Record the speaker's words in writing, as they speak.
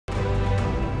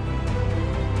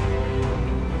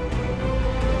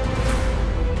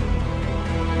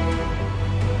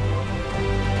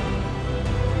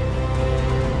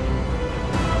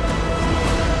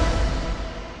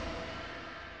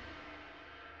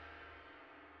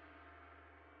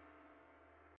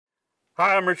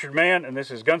Hi, I'm Richard Mann, and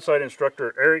this is Gunsite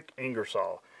instructor Eric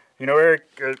Ingersoll. You know, Eric,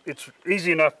 it's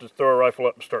easy enough to throw a rifle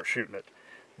up and start shooting it,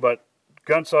 but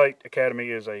Gunsite Academy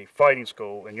is a fighting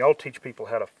school, and y'all teach people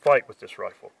how to fight with this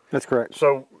rifle. That's correct.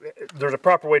 So there's a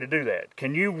proper way to do that.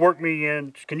 Can you work me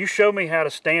in, can you show me how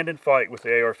to stand and fight with the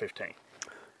AR-15?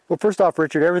 Well, first off,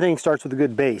 Richard, everything starts with a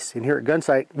good base, and here at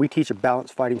Gunsite, we teach a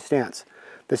balanced fighting stance.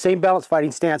 The same balanced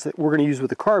fighting stance that we're going to use with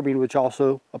the carbine, which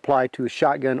also apply to a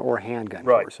shotgun or a handgun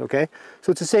course, okay?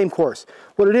 So it's the same course.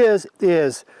 What it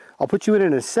is I'll put you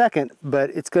in a second, but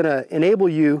it's going to enable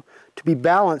you to be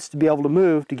balanced, to be able to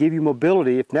move, to give you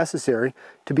mobility if necessary,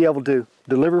 to be able to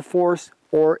deliver force,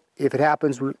 or if it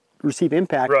happens, receive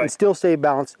impact, and still stay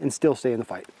balanced and still stay in the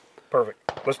fight. Perfect.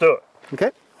 Let's do it.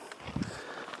 Okay?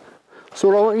 So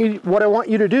what I want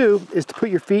you to do is to put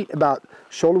your feet about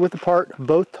shoulder width apart.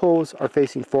 Both toes are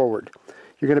facing forward.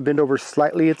 You're going to bend over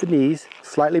slightly at the knees,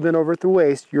 slightly bend over at the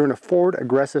waist. You're in a forward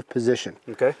aggressive position.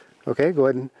 Okay. Okay, go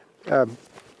ahead and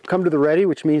come to the ready,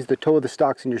 which means the toe of the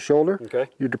stock's in your shoulder. Okay.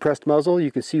 Your depressed muzzle,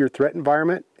 you can see your threat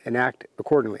environment and act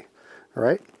accordingly. All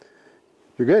right?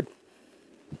 You're good.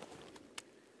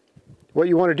 What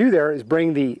you want to do there is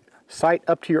bring the sight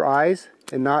up to your eyes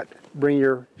and not bring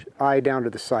your eye down to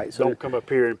the sight. So don't come up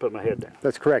here and put my head down.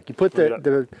 That's correct. You put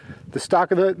the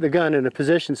stock of the gun in a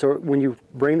position so when you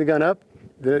bring the gun up,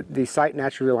 the sight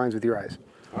naturally aligns with your eyes.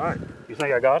 All right. You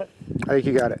think I got it? I think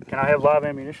you got it. Can I have live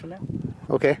ammunition now?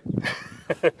 Okay.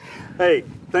 Hey,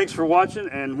 thanks for watching,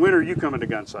 and when are you coming to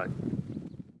Gunsite?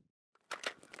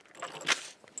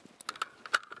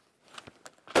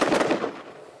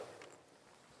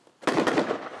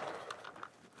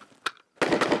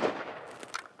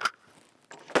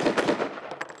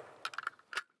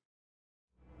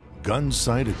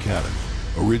 Gunsite Academy,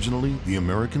 originally the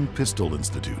American Pistol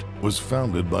Institute, was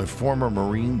founded by former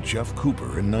Marine Jeff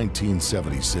Cooper in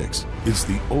 1976. It's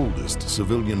the oldest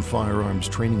civilian firearms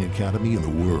training academy in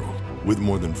the world, with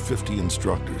more than 50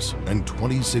 instructors and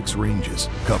 26 ranges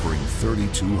covering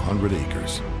 3,200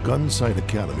 acres. Gunsite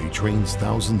Academy trains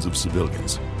thousands of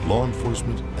civilians, law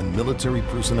enforcement, and military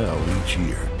personnel each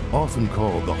year. Often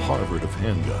called the Harvard of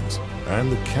handguns and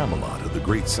the Camelot of the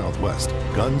Great Southwest,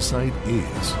 Gunsite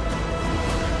is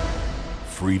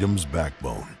freedom's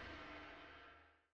backbone.